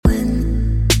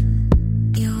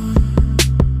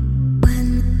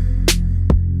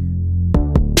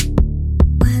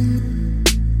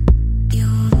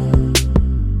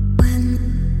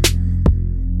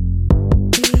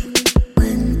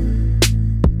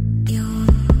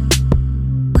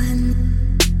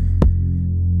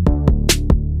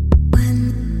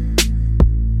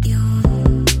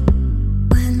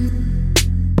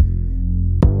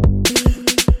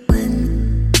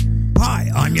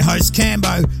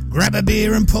grab a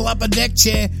beer and pull up a deck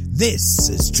chair. This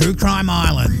is True Crime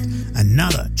Island,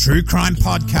 another true crime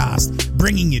podcast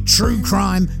bringing you true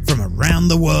crime from around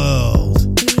the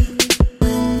world.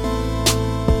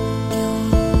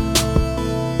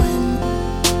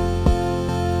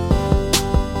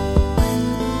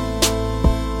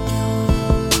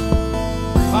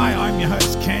 Hi, I'm your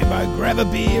host Cambo. Grab a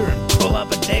beer and pull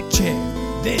up a deck chair.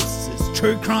 This is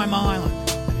True Crime Island,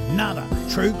 another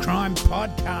true crime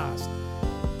podcast.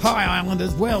 Hi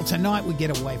Islanders, well tonight we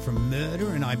get away from murder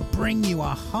and I bring you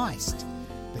a heist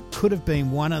that could have been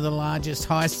one of the largest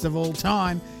heists of all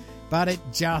time, but it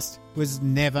just was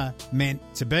never meant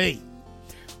to be.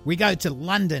 We go to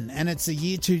London and it's the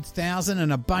year 2000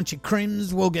 and a bunch of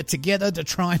crims will get together to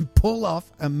try and pull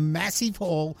off a massive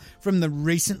haul from the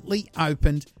recently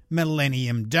opened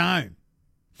Millennium Dome.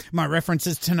 My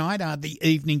references tonight are the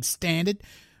Evening Standard,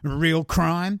 Real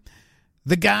Crime,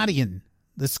 The Guardian,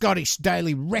 the Scottish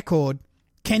Daily Record,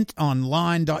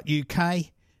 kentonline.uk,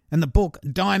 and the book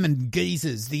Diamond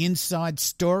Geezers, the inside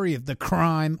story of the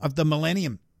crime of the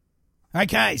millennium.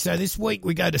 Okay, so this week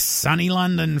we go to sunny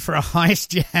London for a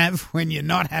heist you have when you're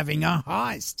not having a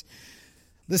heist.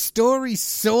 The story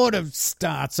sort of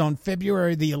starts on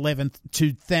February the 11th,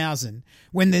 2000,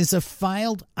 when there's a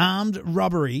failed armed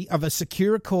robbery of a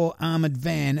Securicor armoured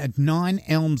van at 9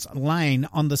 Elms Lane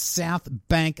on the south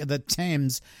bank of the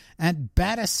Thames at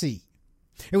Battersea.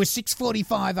 It was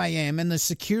 6:45am and the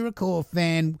Securicor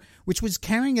van, which was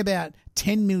carrying about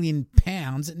 £10 million,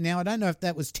 now I don't know if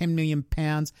that was £10 million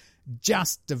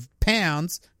just of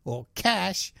pounds or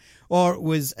cash, or it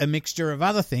was a mixture of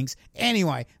other things.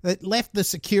 Anyway, it left the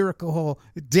Securicor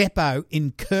depot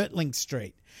in Kirtling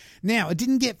Street. Now, it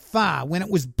didn't get far when it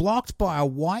was blocked by a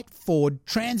white Ford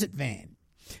Transit van.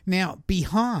 Now,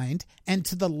 behind and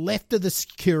to the left of the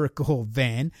Securicor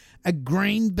van, a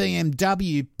green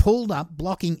BMW pulled up,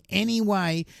 blocking any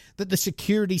way that the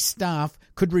security staff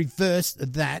could reverse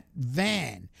that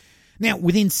van. Now,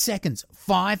 within seconds,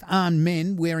 5 armed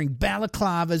men wearing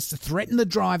balaclavas threatened the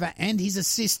driver and his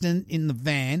assistant in the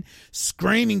van,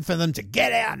 screaming for them to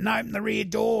get out and open the rear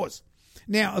doors.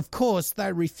 Now, of course,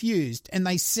 they refused and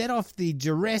they set off the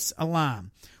duress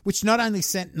alarm, which not only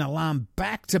sent an alarm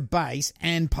back to base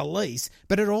and police,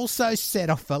 but it also set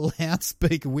off a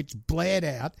loudspeaker which blared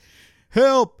out,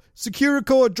 "Help!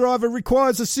 Securicor driver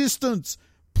requires assistance!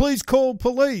 Please call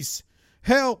police!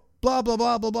 Help! Blah, blah,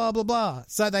 blah, blah, blah, blah, blah."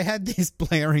 So they had this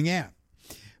blaring out.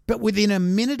 But within a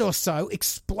minute or so,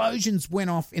 explosions went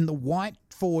off in the white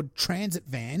Ford Transit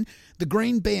van, the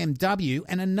green BMW,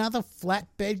 and another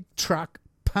flatbed truck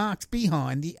parked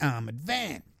behind the armoured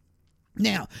van.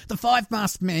 Now, the 5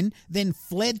 masked men then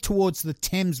fled towards the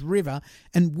Thames River,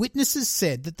 and witnesses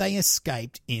said that they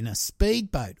escaped in a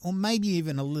speedboat, or maybe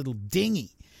even a little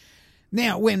dinghy.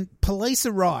 Now, when police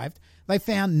arrived, they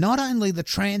found not only the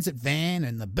transit van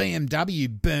and the BMW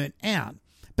burnt out,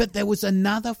 but there was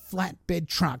another flatbed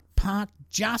truck parked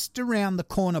just around the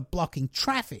corner blocking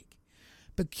traffic.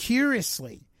 But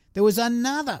curiously, there was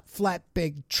another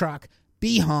flatbed truck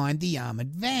behind the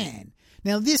armoured van.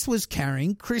 Now, this was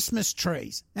carrying Christmas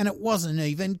trees, and it wasn't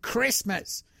even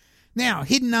Christmas. Now,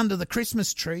 hidden under the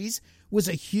Christmas trees was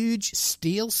a huge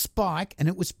steel spike, and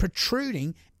it was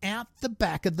protruding out the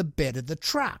back of the bed of the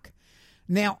truck.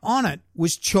 Now, on it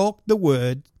was chalked the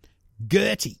word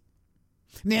Gertie.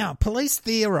 Now, police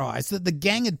theorised that the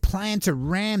gang had planned to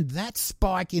ram that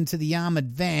spike into the armoured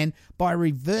van by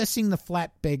reversing the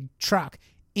flatbed truck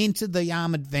into the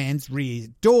armoured van's rear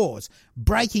doors,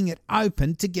 breaking it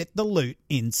open to get the loot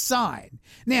inside.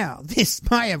 Now, this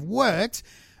may have worked,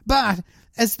 but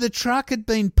as the truck had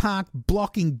been parked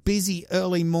blocking busy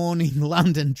early morning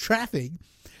London traffic,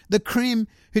 the crim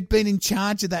who'd been in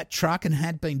charge of that truck and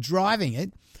had been driving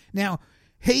it, now,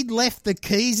 he'd left the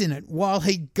keys in it while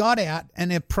he got out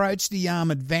and approached the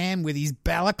armoured van with his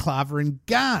balaclava and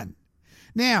gun.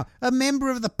 Now, a member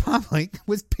of the public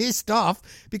was pissed off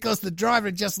because the driver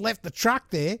had just left the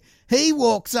truck there. He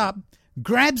walks up,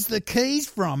 grabs the keys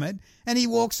from it, and he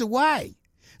walks away.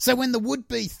 So when the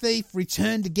would-be thief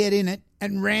returned to get in it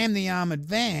and ram the armoured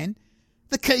van,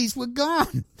 the keys were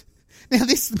gone. Now,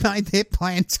 this made their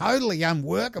plan totally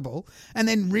unworkable, and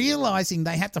then realising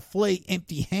they had to flee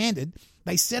empty-handed,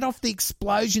 they set off the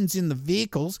explosions in the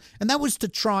vehicles, and that was to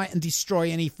try and destroy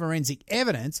any forensic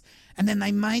evidence, and then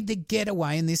they made their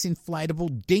getaway in this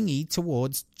inflatable dinghy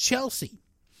towards Chelsea.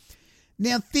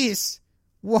 Now, this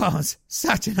was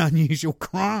such an unusual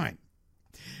crime.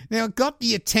 Now, it got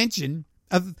the attention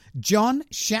of John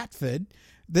Shatford,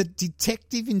 the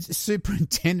detective and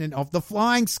superintendent of the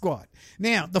flying squad.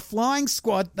 Now, the flying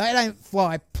squad, they don't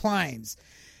fly planes.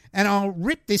 And I'll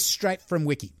rip this straight from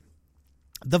Wiki.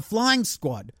 The Flying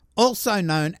Squad, also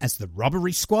known as the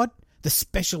Robbery Squad, the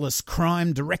Specialist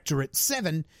Crime Directorate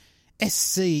 7,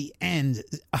 SC and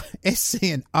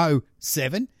O7,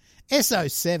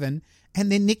 SO7,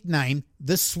 and their nickname,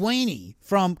 the Sweeney,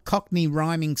 from Cockney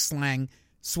rhyming slang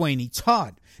Sweeney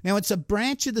Todd. Now, it's a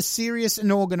branch of the Serious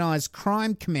and Organised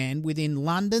Crime Command within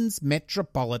London's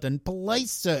Metropolitan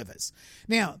Police Service.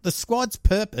 Now, the squad's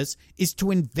purpose is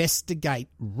to investigate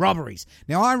robberies.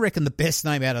 Now, I reckon the best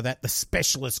name out of that, the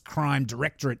Specialist Crime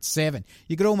Directorate 7.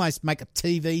 You could almost make a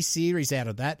TV series out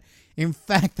of that. In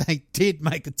fact, they did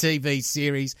make a TV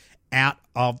series out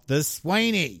of the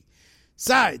Sweeney.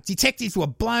 So, detectives were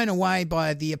blown away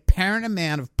by the apparent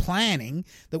amount of planning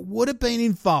that would have been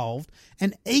involved,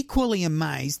 and equally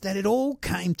amazed that it all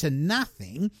came to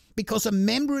nothing because a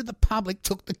member of the public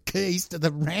took the keys to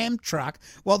the ram truck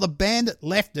while the bandit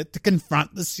left it to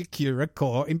confront the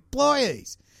Securicor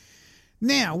employees.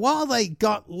 Now, while they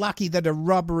got lucky that a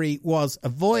robbery was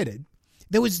avoided,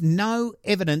 there was no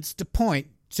evidence to point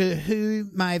to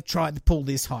who may have tried to pull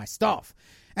this heist off.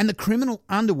 And the criminal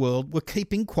underworld were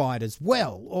keeping quiet as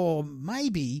well. Or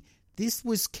maybe this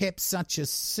was kept such a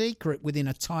secret within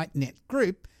a tight-knit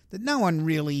group that no one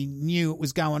really knew it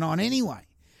was going on anyway.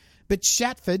 But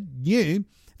Shatford knew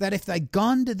that if they'd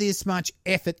gone to this much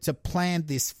effort to plan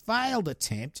this failed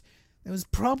attempt, there was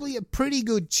probably a pretty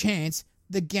good chance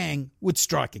the gang would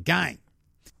strike again.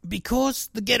 Because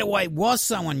the getaway was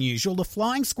so unusual, the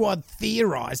Flying Squad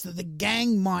theorised that the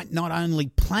gang might not only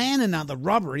plan another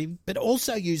robbery, but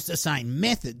also use the same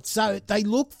method. So they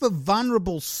looked for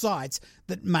vulnerable sites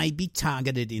that may be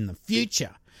targeted in the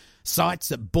future. Sites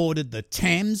that bordered the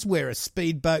Thames, where a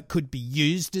speedboat could be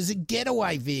used as a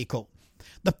getaway vehicle.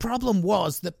 The problem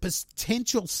was that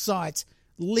potential sites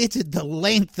littered the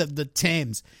length of the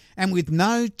Thames, and with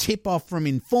no tip-off from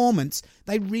informants,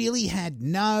 they really had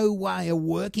no way of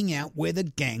working out where the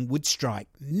gang would strike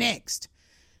next.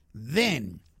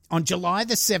 Then, on July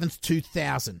the 7th,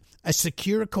 2000, a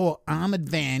Securicor armoured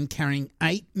van carrying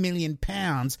 £8 million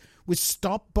was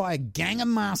stopped by a gang of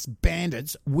masked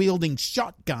bandits wielding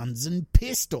shotguns and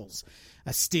pistols.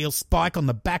 A steel spike on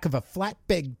the back of a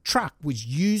flatbed truck was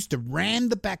used to ram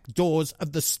the back doors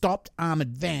of the stopped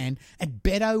armoured van at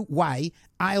Beddoe Way,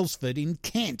 Aylesford in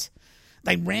Kent.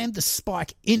 They rammed the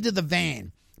spike into the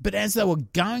van, but as they were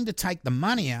going to take the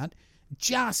money out,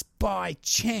 just by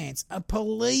chance a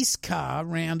police car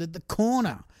rounded the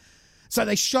corner. So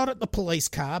they shot at the police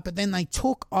car, but then they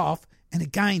took off, and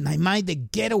again they made their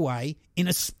getaway in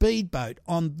a speedboat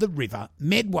on the River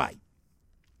Medway.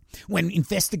 When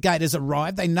investigators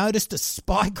arrived, they noticed a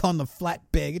spike on the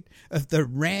flatbed of the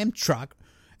ram truck,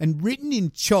 and written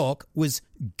in chalk was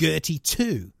Gertie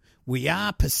 2. We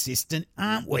are persistent,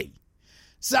 aren't we?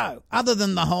 So, other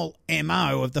than the whole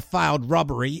MO of the failed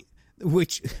robbery,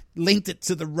 which linked it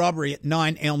to the robbery at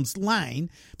 9 Elms Lane,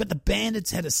 but the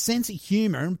bandits had a sense of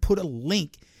humour and put a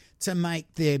link to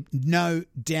make there no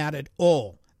doubt at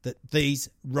all that these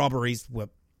robberies were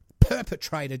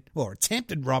perpetrated, or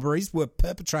attempted robberies were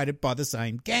perpetrated by the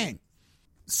same gang.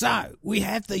 So, we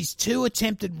have these two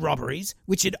attempted robberies,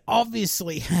 which had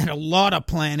obviously had a lot of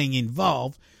planning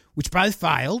involved, which both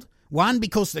failed. One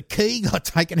because the key got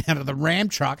taken out of the ram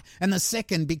truck, and the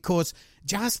second because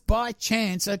just by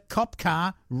chance a cop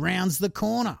car rounds the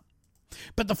corner.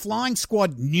 But the Flying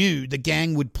Squad knew the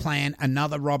gang would plan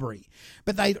another robbery,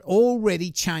 but they'd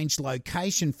already changed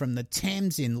location from the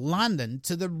Thames in London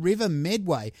to the River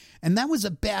Medway, and that was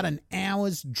about an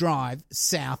hour's drive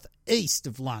south-east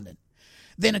of London.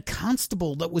 Then a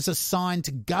constable that was assigned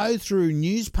to go through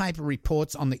newspaper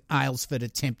reports on the Aylesford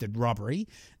attempted robbery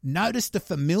noticed a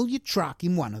familiar truck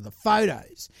in one of the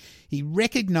photos. He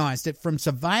recognised it from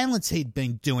surveillance he'd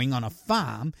been doing on a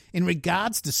farm in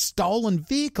regards to stolen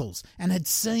vehicles, and had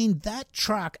seen that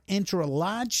truck enter a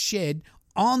large shed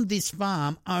on this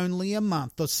farm only a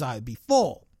month or so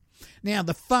before. Now,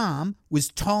 the farm was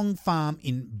Tong Farm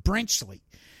in Brenchley,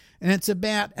 and it's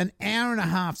about an hour and a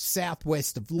half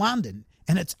southwest of London,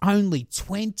 and it's only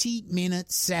 20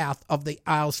 minutes south of the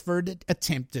Aylesford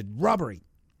attempted robbery.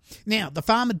 Now, the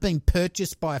farm had been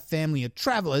purchased by a family of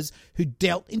travellers who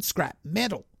dealt in scrap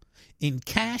metal, in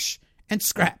cash and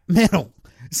scrap metal.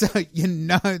 So you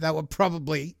know they were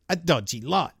probably a dodgy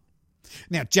lot.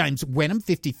 Now, James Wenham,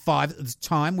 55 at the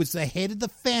time, was the head of the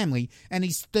family, and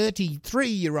his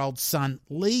 33-year-old son,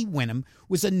 Lee Wenham,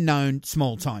 was a known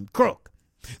small-time crook.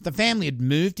 The family had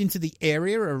moved into the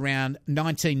area around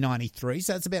 1993,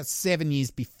 so it's about 7 years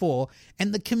before,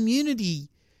 and the community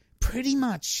pretty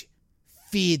much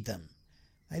feared them.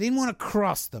 They didn't want to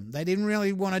cross them. They didn't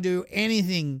really want to do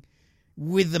anything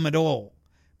with them at all,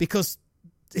 because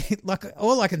like,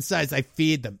 all I can say is they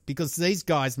feared them because these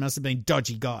guys must have been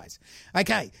dodgy guys.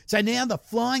 Okay, so now the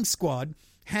flying squad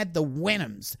had the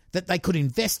Wenhams that they could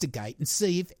investigate and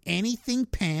see if anything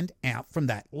panned out from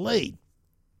that lead.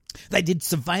 They did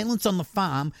surveillance on the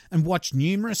farm and watched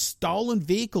numerous stolen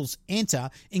vehicles enter,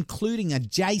 including a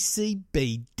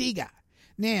JCB digger.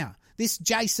 Now, this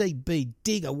JCB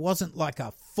digger wasn't like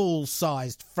a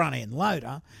full-sized front-end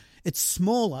loader. It's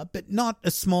smaller, but not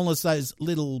as small as those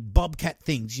little bobcat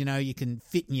things, you can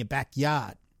fit in your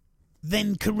backyard.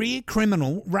 Then career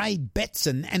criminal Ray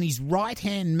Betson and his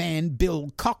right-hand man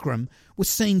Bill Cockram were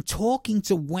seen talking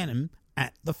to Wenham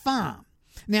at the farm.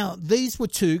 Now, these were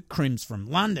two crims from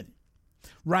London.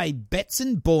 Ray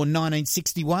Betson, born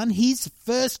 1961, his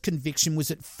first conviction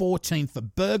was at 14 for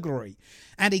burglary,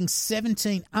 adding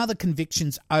 17 other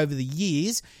convictions over the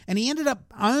years, and he ended up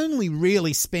only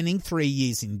really spending 3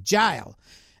 years in jail.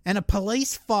 And a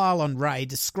police file on Ray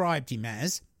described him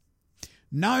as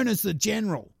known as the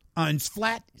General, owns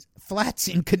flats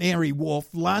in Canary Wharf,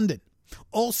 London,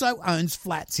 also owns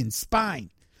flats in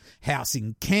Spain. House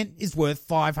in Kent is worth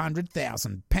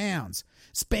 £500,000.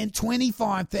 Spent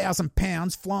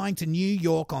 £25,000 flying to New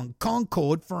York on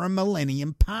Concorde for a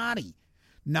Millennium party.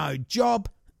 No job,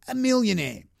 a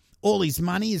millionaire. All his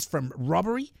money is from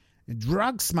robbery,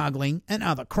 drug smuggling and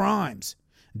other crimes.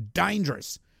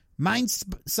 Dangerous. Main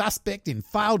suspect in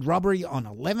failed robbery on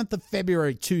 11th of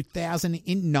February 2000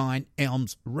 in 9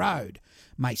 Elms Road.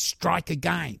 May strike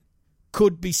again.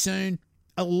 Could be soon.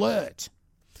 Alert.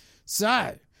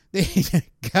 So, there you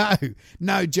go.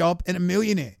 No job and a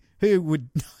millionaire. Who would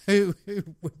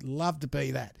love to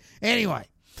be that? Anyway,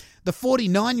 the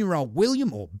 49-year-old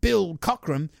William, or Bill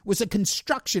Cockram, was a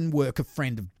construction worker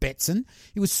friend of Betson.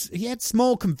 He had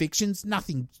small convictions,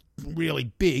 nothing really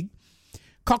big.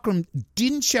 Cockram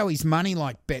didn't show his money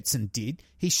like Betson did.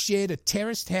 He shared a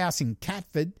terraced house in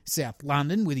Catford, South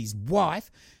London, with his wife,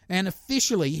 and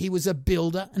officially he was a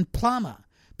builder and plumber,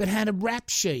 but had a rap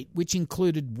sheet which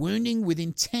included wounding with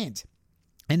intent,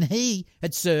 and he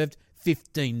had served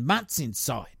 15 months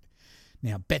inside.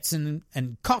 Now, Betson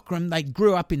and Cockram, they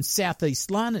grew up in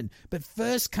southeast London, but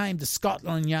first came to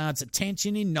Scotland Yard's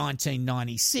attention in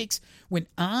 1996 when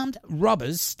armed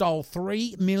robbers stole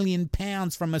 £3 million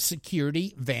from a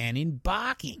security van in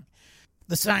Barking.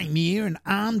 The same year, an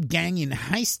armed gang in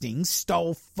Hastings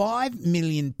stole £5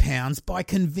 million by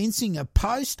convincing a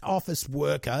post office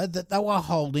worker that they were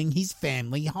holding his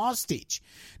family hostage.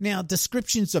 Now,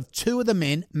 descriptions of two of the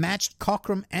men matched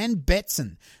Cockram and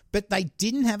Betson, but they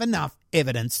didn't have enough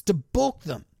evidence to book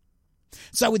them.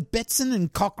 So with Betson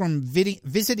and Cockram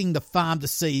visiting the farm to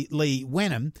see Lee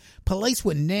Wenham, police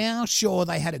were now sure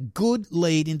they had a good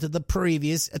lead into the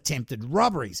previous attempted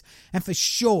robberies, and for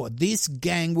sure this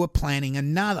gang were planning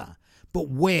another. But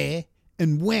where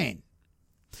and when?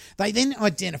 They then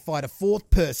identified a fourth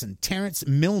person, Terence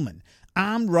Millman,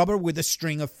 armed robber with a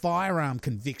string of firearm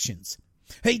convictions.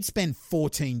 He'd spent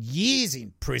 14 years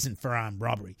in prison for armed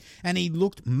robbery, and he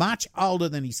looked much older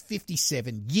than his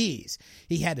 57 years.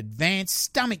 He had advanced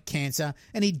stomach cancer,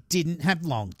 and he didn't have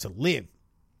long to live.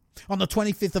 On the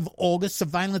 25th of August,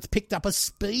 surveillance picked up a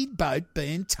speedboat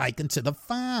being taken to the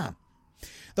farm.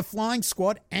 The flying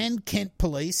squad and Kent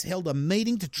police held a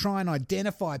meeting to try and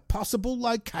identify possible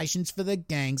locations for the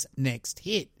gang's next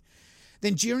hit.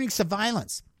 Then during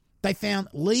surveillance, they found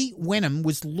Lee Wenham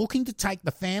was looking to take the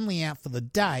family out for the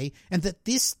day and that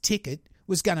this ticket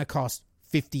was going to cost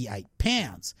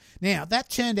 £58. Now, that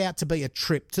turned out to be a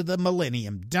trip to the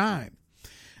Millennium Dome.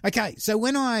 Okay, so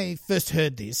when I first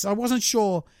heard this, I wasn't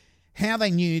sure how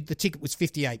they knew the ticket was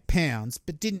 £58,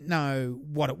 but didn't know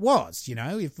what it was.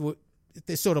 If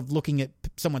they're sort of looking at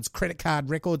someone's credit card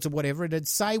records or whatever, it'd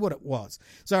say what it was.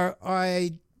 So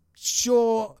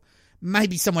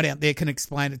maybe someone out there can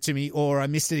explain it to me, or I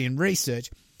missed it in research.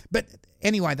 But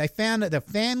anyway, they found that the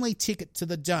family ticket to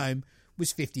the Dome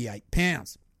was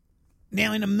 £58.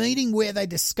 Now, in a meeting where they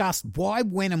discussed why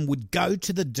Wenham would go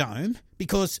to the Dome,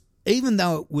 because even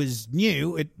though it was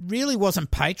new, it really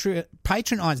wasn't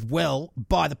patronised well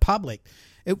by the public.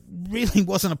 It really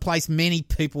wasn't a place many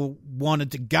people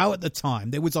wanted to go at the time.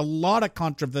 There was a lot of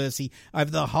controversy over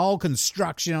the whole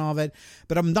construction of it,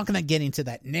 but I'm not going to get into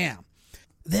that now.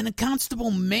 Then a constable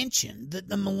mentioned that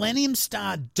the Millennium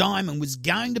Star Diamond was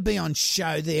going to be on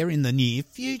show there in the near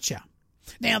future.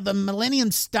 Now, the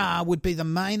Millennium Star would be the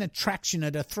main attraction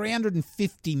at a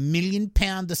 £350 million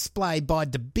display by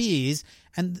De Beers,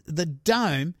 and the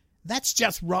Dome, that's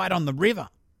just right on the river.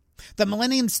 The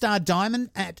Millennium Star Diamond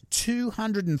at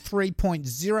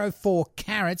 203.04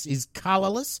 carats is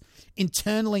colourless,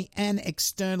 internally and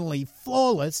externally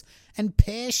flawless, and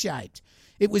pear-shaped.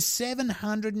 It was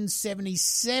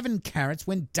 777 carats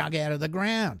when dug out of the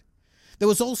ground. There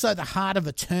was also the Heart of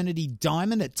Eternity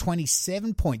diamond at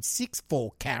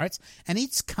 27.64 carats, and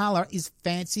its colour is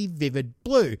fancy vivid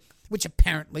blue, which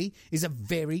apparently is a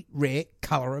very rare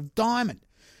colour of diamond.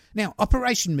 Now,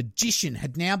 Operation Magician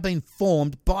had now been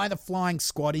formed by the flying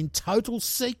squad in total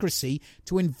secrecy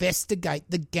to investigate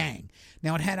the gang.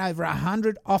 Now, it had over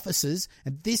 100 officers,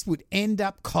 and this would end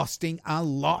up costing a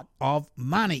lot of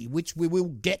money, which we will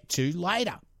get to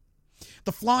later.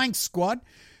 The flying squad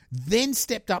then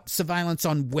stepped up surveillance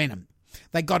on Wenham.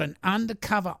 They got an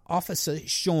undercover officer,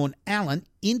 Sean Allen,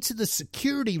 into the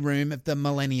security room of the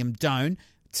Millennium Dome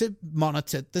to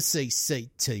monitor the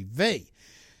CCTV.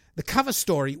 The cover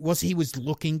story was he was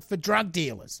looking for drug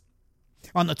dealers.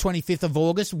 On the 25th of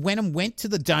August, Wenham went to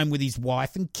the dome with his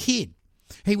wife and kid.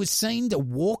 He was seen to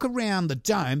walk around the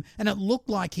dome, and it looked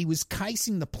like he was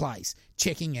casing the place,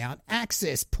 checking out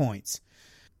access points.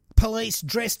 Police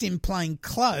dressed in plain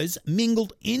clothes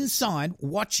mingled inside,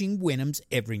 watching Wenham's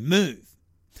every move.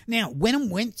 Now, Wenham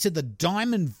went to the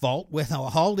diamond vault where they were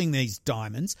holding these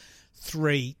diamonds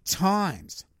 3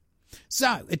 times.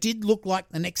 So, it did look like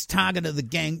the next target of the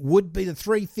gang would be the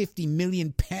 £350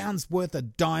 million worth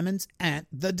of diamonds at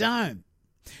the dome.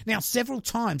 Now, several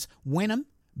times, Wenham,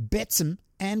 Betsham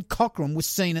and Cochrane were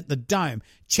seen at the dome,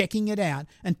 checking it out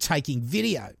and taking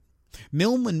video.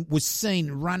 Millman was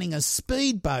seen running a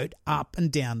speedboat up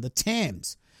and down the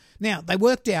Thames. Now, they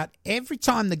worked out every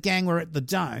time the gang were at the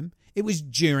dome, it was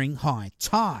during high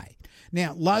tide.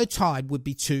 Now, low tide would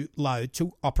be too low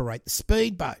to operate the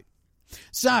speedboat.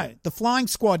 So, the flying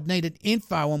squad needed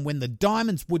info on when the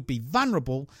diamonds would be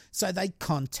vulnerable, so they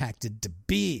contacted De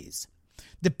Beers.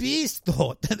 De Beers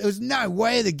thought that there was no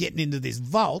way they're getting into this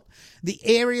vault. The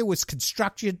area was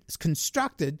constructed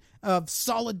of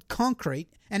solid concrete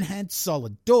and had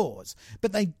solid doors,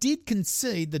 but they did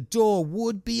concede the door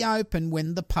would be open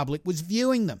when the public was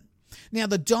viewing them. Now,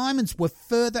 the diamonds were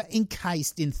further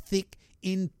encased in thick,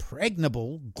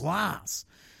 impregnable glass.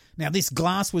 Now, this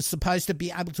glass was supposed to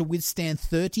be able to withstand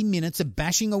 30 minutes of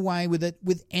bashing away with it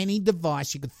with any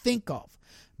device you could think of.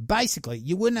 Basically,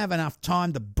 you wouldn't have enough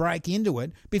time to break into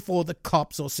it before the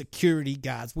cops or security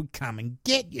guards would come and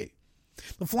get you.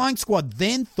 The flying squad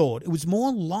then thought it was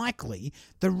more likely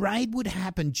the raid would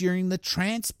happen during the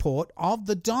transport of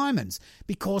the diamonds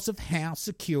because of how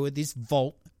secure this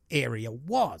vault area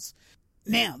was.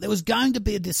 Now, there was going to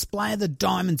be a display of the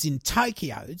diamonds in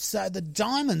Tokyo, so the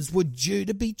diamonds were due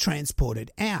to be transported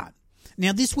out.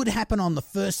 Now, this would happen on the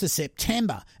 1st of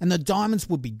September, and the diamonds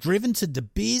would be driven to De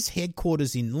Beers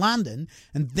headquarters in London,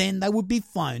 and then they would be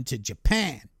flown to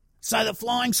Japan. So the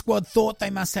flying squad thought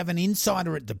they must have an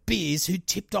insider at De Beers who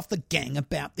tipped off the gang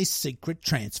about this secret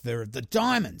transfer of the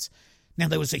diamonds. Now,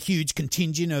 there was a huge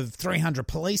contingent of 300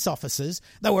 police officers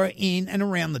that were in and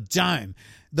around the dome.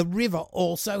 The river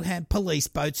also had police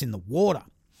boats in the water.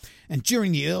 And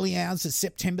during the early hours of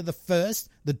September the 1st,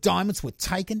 the diamonds were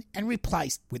taken and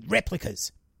replaced with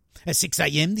replicas. At 6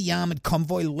 a.m, the armoured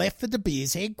convoy left for De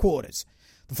Beers headquarters.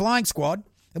 The flying squad,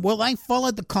 well, they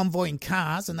followed the convoy in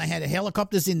cars and they had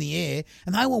helicopters in the air,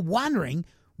 and they were wondering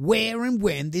where and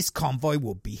when this convoy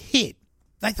would be hit.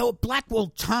 They thought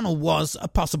Blackwall Tunnel was a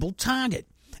possible target,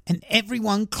 and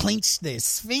everyone clenched their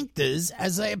sphincters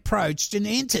as they approached and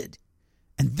entered.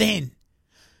 And then,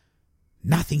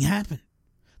 nothing happened.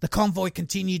 The convoy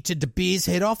continued to De Beers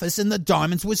head office and the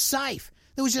diamonds were safe.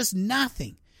 There was just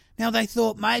nothing. Now, they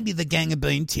thought maybe the gang had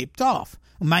been tipped off,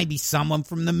 or maybe someone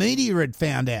from the media had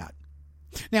found out.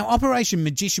 Now, Operation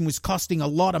Magician was costing a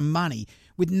lot of money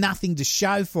with nothing to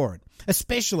show for it,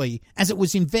 especially as it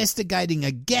was investigating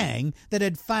a gang that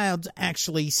had failed to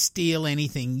actually steal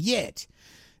anything yet.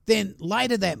 Then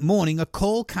later that morning, a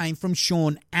call came from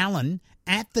Sean Allen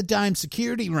at the Dome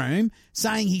security room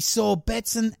saying he saw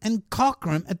Betson and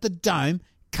Cochrane at the Dome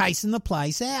casing the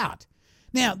place out.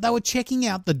 Now, they were checking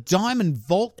out the diamond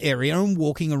vault area and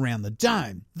walking around the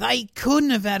Dome. They couldn't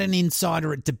have had an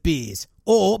insider at De Beers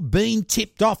or been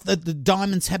tipped off that the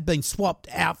diamonds had been swapped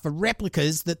out for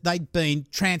replicas that they'd been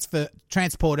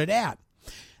transported out.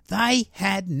 They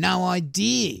had no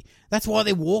idea. That's why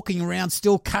they're walking around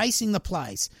still casing the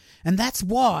place. And that's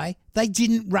why they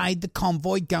didn't raid the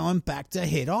convoy going back to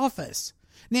head office.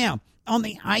 Now, on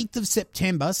the 8th of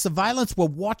September, surveillance were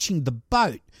watching the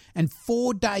boat, and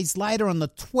 4 days later on the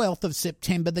 12th of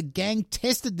September, the gang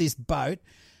tested this boat,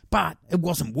 but it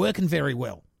wasn't working very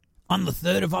well. On the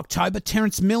 3rd of October,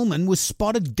 Terence Millman was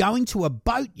spotted going to a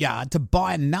boatyard to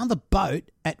buy another boat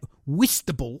at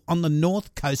Whitstable on the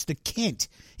north coast of Kent.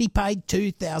 He paid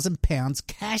 £2,000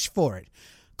 cash for it.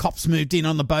 Cops moved in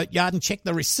on the boatyard and checked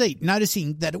the receipt,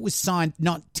 noticing that it was signed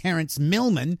not Terence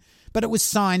Millman, but it was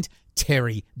signed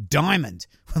Terry Diamond.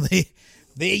 Well,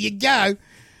 there you go.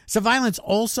 Surveillance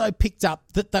also picked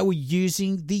up that they were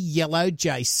using the yellow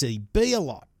JCB a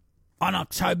lot. On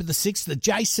October the 6th, the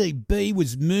JCB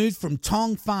was moved from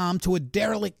Tong Farm to a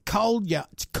derelict coal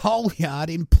yard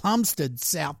in Plumstead,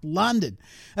 South London,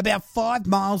 about 5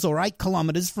 miles or 8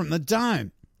 kilometres from the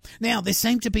Dome. Now, there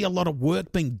seemed to be a lot of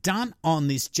work being done on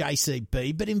this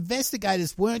JCB, but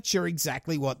investigators weren't sure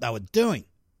exactly what they were doing.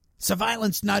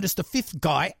 Surveillance noticed a fifth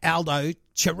guy, Aldo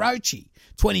Chirochi,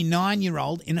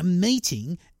 29-year-old, in a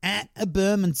meeting at a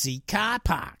Bermondsey car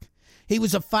park. He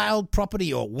was a failed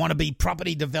property or wannabe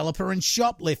property developer and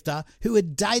shoplifter who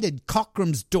had dated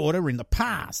Cockram's daughter in the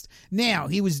past. Now,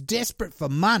 he was desperate for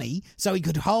money so he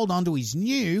could hold on to his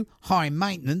new,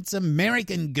 high-maintenance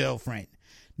American girlfriend.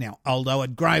 Now, Aldo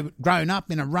had grown up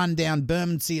in a rundown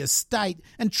Bermondsey estate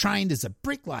and trained as a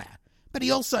bricklayer, but he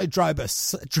also drove a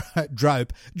Saab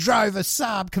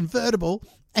convertible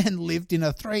and lived in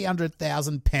a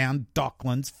 £300,000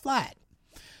 Docklands flat.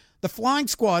 The flying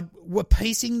squad were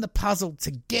piecing the puzzle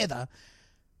together,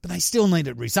 but they still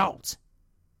needed results.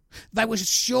 They were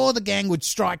sure the gang would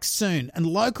strike soon, and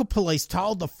local police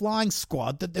told the flying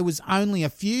squad that there was only a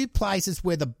few places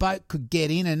where the boat could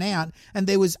get in and out, and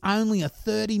there was only a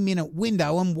 30-minute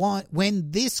window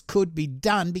when this could be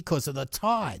done because of the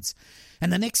tides.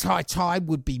 And the next high tide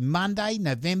would be Monday,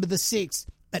 November the 6th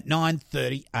at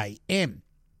 9:30 a.m.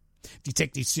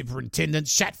 Detective Superintendent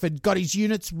Shatford got his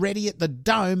units ready at the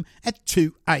Dome at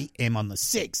 2 a.m. on the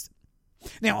 6th.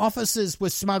 Now, officers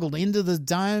were smuggled into the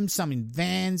Dome, some in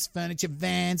vans, furniture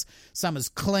vans, some as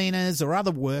cleaners or other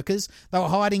workers. They were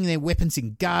hiding their weapons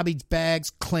in garbage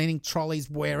bags, cleaning trolleys,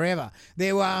 wherever.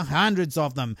 There were hundreds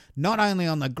of them, not only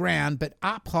on the ground, but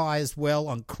up high as well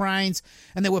on cranes,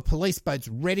 and there were police boats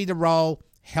ready to roll,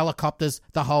 helicopters,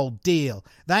 the whole deal.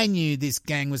 They knew this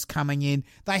gang was coming in.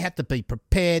 They had to be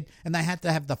prepared, and they had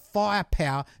to have the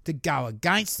firepower to go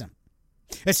against them.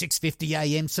 At 6:50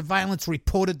 a.m, surveillance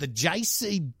reported the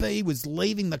JCB was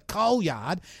leaving the coal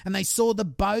yard, and they saw the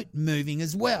boat moving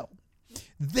as well.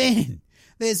 Then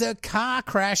there's a car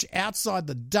crash outside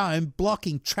the Dome,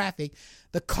 blocking traffic.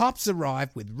 The cops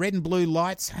arrived with red and blue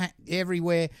lights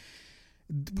everywhere,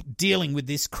 dealing with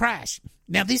this crash.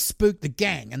 Now, this spooked the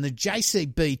gang, and the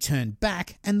JCB turned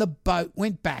back, and the boat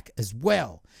went back as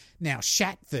well. Now,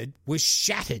 Shatford was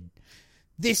shattered.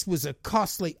 This was a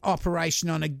costly operation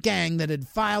on a gang that had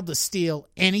failed to steal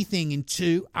anything in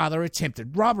 2 other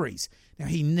attempted robberies. Now,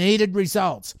 he needed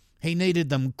results. He needed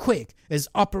them quick, as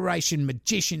Operation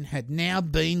Magician had now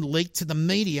been leaked to the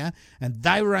media, and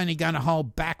they were only going to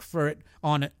hold back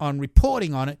on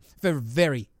reporting on it for a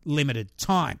very limited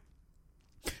time.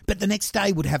 But the next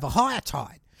day would have a higher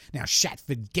tide. Now,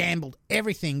 Shatford gambled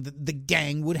everything that the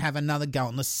gang would have another go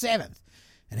on the 7th,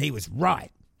 and he was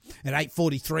right. At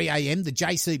 8:43 a.m, the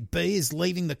JCB is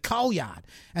leaving the coal yard,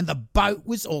 and the boat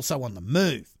was also on the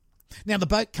move. Now, the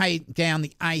boat came down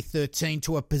the A13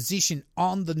 to a position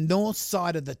on the north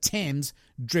side of the Thames,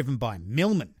 driven by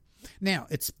Millman. Now,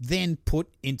 it's then put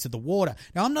into the water.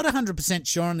 Now, I'm not 100%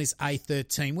 sure on this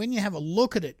A13. When you have a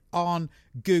look at it on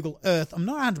Google Earth, I'm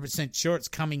not 100% sure it's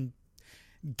going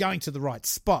to the right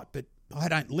spot, but I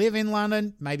don't live in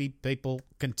London. Maybe people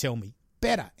can tell me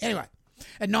better. Anyway,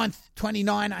 at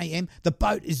 9:29 a.m, the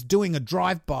boat is doing a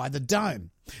drive-by the Dome.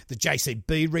 The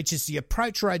JCB reaches the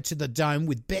approach road to the Dome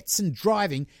with Betson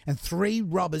driving and 3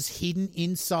 robbers hidden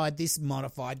inside this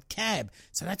modified cab.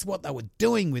 So that's what they were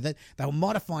doing with it. They were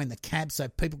modifying the cab so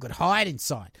people could hide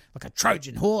inside, like a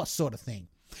Trojan horse sort of thing.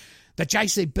 The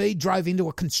JCB drove into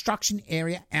a construction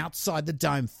area outside the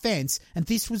Dome fence, and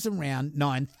this was around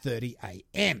 9:30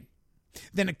 a.m.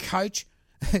 Then a coach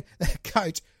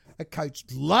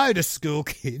load of school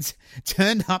kids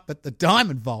turned up at the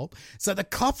Diamond Vault, so the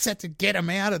cops had to get them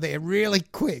out of there really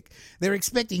quick. They're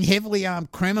expecting heavily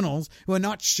armed criminals who are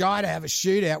not shy to have a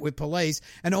shootout with police,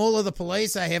 and all of the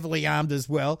police are heavily armed as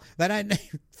well. They don't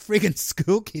need friggin'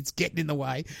 school kids getting in the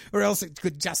way, or else it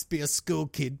could just be a school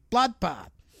kid bloodbath.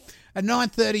 At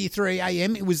 9:33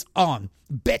 a.m, it was on.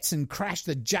 Betson crashed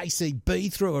the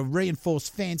JCB through a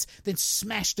reinforced fence, then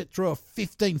smashed it through a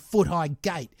 15-foot-high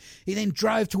gate. He then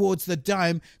drove towards the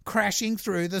Dome, crashing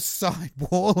through the side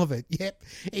wall of it. Yep,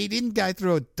 he didn't go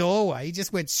through a doorway, he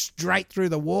just went straight through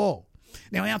the wall.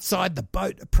 Now, outside, the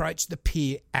boat approached the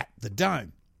pier at the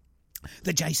Dome.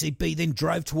 The JCB then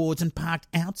drove towards and parked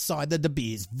outside the De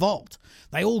Beers vault.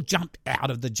 They all jumped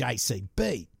out of the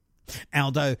JCB.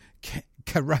 Aldo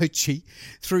Carochi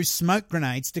threw smoke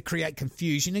grenades to create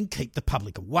confusion and keep the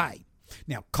public away.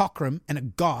 Now, Cochran and a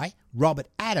guy, Robert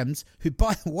Adams, who,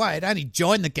 by the way, had only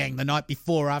joined the gang the night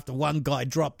before after one guy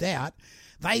dropped out,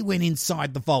 they went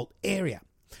inside the vault area.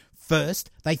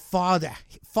 First, they fired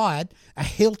a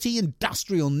Hilti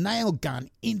industrial nail gun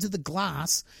into the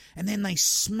glass, and then they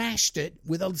smashed it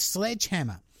with a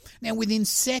sledgehammer. Now, within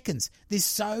seconds, this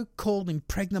so-called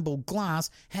impregnable glass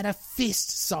had a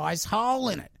fist-sized hole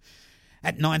in it.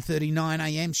 At 9:39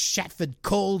 a.m, Shatford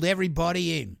called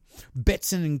everybody in.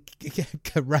 Betson and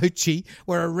Carochi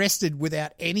were arrested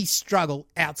without any struggle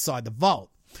outside the vault.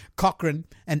 Cochran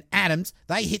and Adams,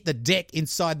 they hit the deck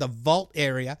inside the vault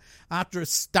area after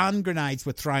stun grenades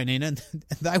were thrown in, and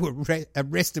they were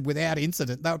arrested without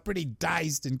incident. They were pretty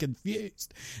dazed and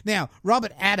confused. Now,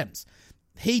 Robert Adams,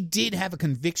 he did have a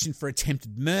conviction for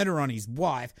attempted murder on his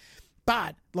wife,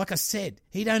 but, like I said,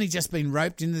 he'd only just been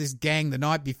roped into this gang the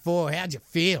night before. How'd you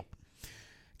feel?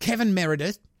 Kevin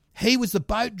Meredith, he was the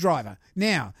boat driver.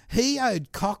 Now, he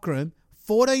owed Cochran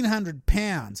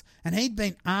 £1,400, and he'd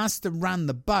been asked to run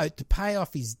the boat to pay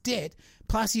off his debt,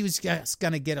 plus he was just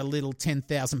going to get a little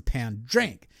 £10,000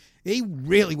 drink. He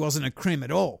really wasn't a crim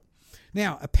at all.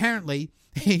 Now, apparently,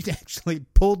 he'd actually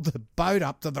pulled the boat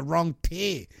up to the wrong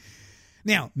pier.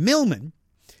 Now, Millman,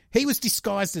 he was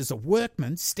disguised as a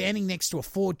workman standing next to a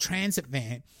Ford Transit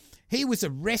van. He was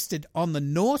arrested on the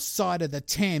north side of the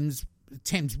Thames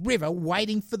River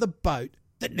waiting for the boat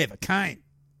that never came.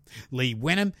 Lee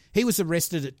Wenham, he was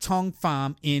arrested at Tong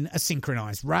Farm in a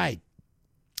synchronised raid.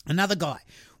 Another guy,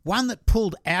 one that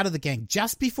pulled out of the gang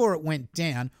just before it went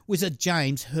down, was a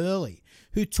James Hurley,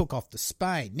 who took off to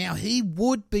Spain. Now, he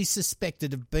would be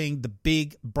suspected of being the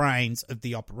big brains of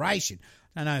the operation.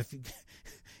 I don't know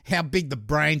how big the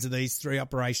brains of these three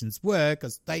operations were,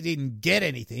 because they didn't get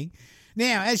anything.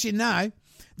 Now, as you know,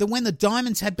 when the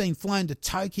diamonds had been flown to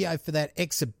Tokyo for that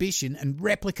exhibition and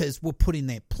replicas were put in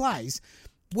their place,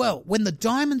 well, when the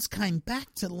diamonds came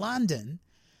back to London,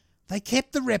 they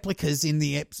kept the replicas in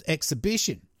the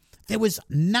exhibition. There was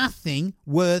nothing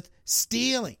worth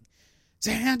stealing.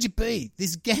 So how'd you be?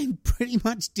 This gang pretty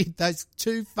much did those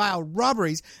two failed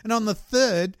robberies, and on the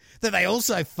third, that they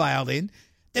also failed in,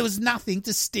 there was nothing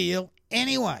to steal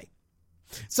anyway.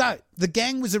 So the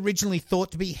gang was originally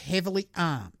thought to be heavily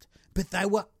armed, but they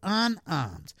were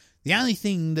unarmed. The only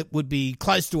thing that would be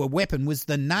close to a weapon was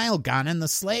the nail gun and the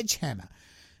sledgehammer.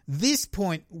 This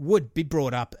point would be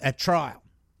brought up at trial.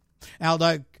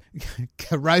 Aldo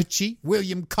Carochi,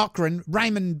 William Cochran,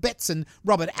 Raymond Betson,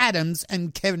 Robert Adams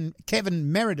and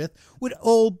Kevin Meredith would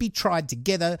all be tried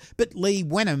together, but Lee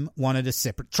Wenham wanted a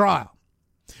separate trial.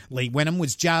 Lee Wenham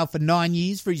was jailed for 9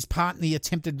 years for his part in the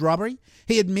attempted robbery.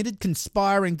 He admitted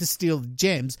conspiring to steal the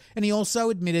gems, and he also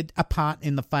admitted a part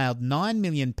in the failed £9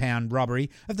 million robbery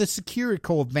of the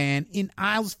Securicor van in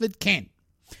Aylesford, Kent.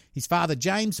 His father,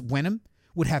 James Wenham,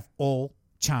 would have all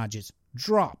charges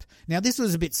dropped. Now, this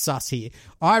was a bit sus here.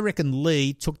 I reckon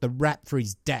Lee took the rap for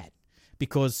his dad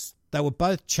because they were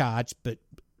both charged, but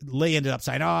Lee ended up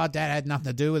saying, Dad had nothing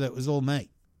to do with it, it was all me.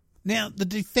 Now, the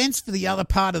defence for the other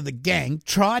part of the gang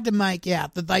tried to make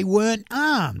out that they weren't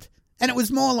armed, and it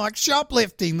was more like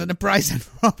shoplifting than a brazen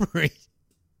robbery.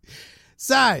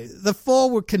 So, the four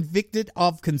were convicted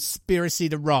of conspiracy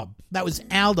to rob. That was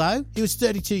Aldo. He was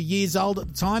 32 years old at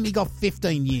the time. He got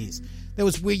 15 years. There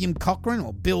was William Cochran,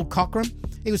 or Bill Cochran.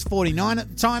 He was 49 at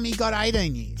the time. He got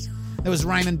 18 years. There was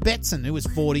Raymond Betson, who was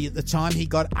 40 at the time. He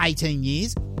got 18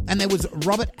 years. And there was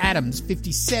Robert Adams,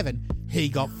 57. He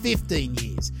got 15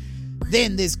 years.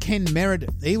 Then there's Ken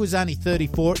Meredith. He was only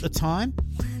 34 at the time.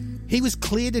 He was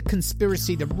cleared of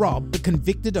conspiracy to rob, but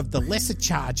convicted of the lesser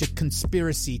charge of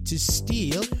conspiracy to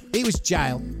steal. He was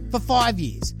jailed for 5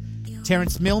 years.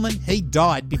 Terence Millman, he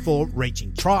died before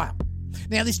reaching trial.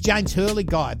 Now, this James Hurley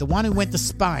guy, the one who went to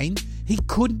Spain, he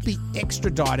couldn't be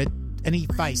extradited and he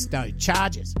faced no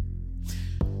charges.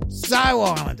 So,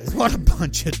 Islanders, what a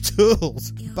bunch of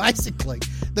tools. Basically,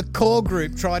 the core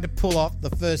group tried to pull off the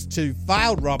first two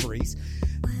failed robberies,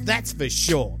 that's for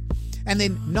sure. And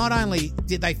then not only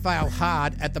did they fail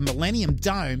hard at the Millennium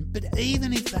Dome, but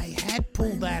even if they had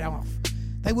pulled that off,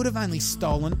 they would have only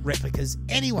stolen replicas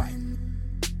anyway.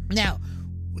 Now,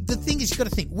 the thing is, you've got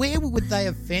to think, where would they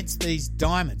have fenced these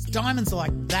diamonds? Diamonds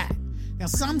like that. Now,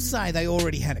 some say they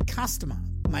already had a customer,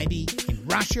 maybe in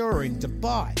Russia or in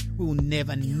Dubai. We'll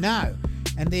never know.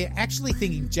 And they're actually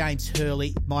thinking James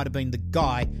Hurley might have been the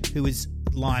guy who was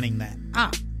lining that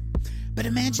up. But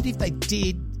imagine if they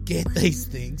did get these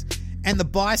things and the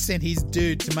buyer sent his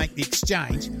dude to make the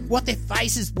exchange, what their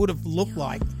faces would have looked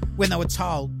like when they were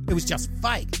told it was just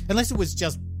fake, unless it was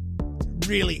just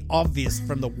really obvious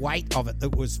from the weight of it that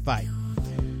it was fake.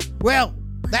 Well,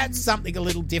 that's something a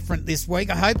little different this week.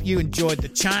 I hope you enjoyed the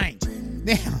change.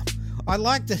 Now, I'd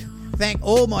like to thank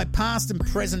all my past and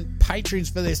present patrons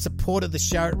for their support of the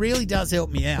show. It really does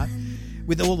help me out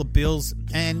with all the bills.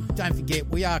 And don't forget,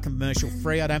 we are commercial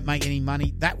free. I don't make any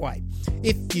money that way.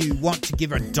 If you want to give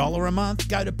 $1 a month,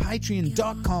 go to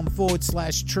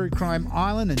patreon.com/True Crime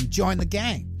Island and join the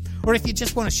gang. Or if you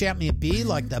just want to shout me a beer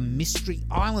like the Mystery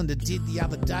Islander did the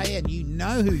other day and you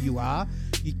know who you are,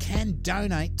 you can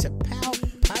donate to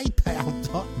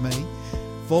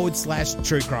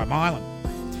paypal.me/True Crime Island.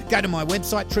 Go to my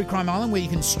website, True Crime Island, where you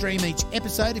can stream each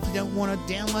episode if you don't want to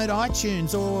download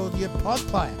iTunes or your pod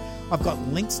player. I've got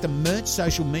links to merch,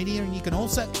 social media, and you can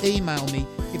also email me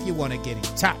if you want to get in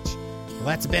touch. Well,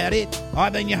 that's about it.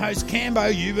 I've been your host,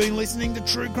 Cambo. You've been listening to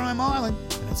True Crime Island.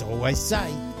 And as I always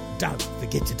say, don't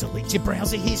forget to delete your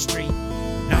browser history.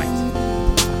 Night.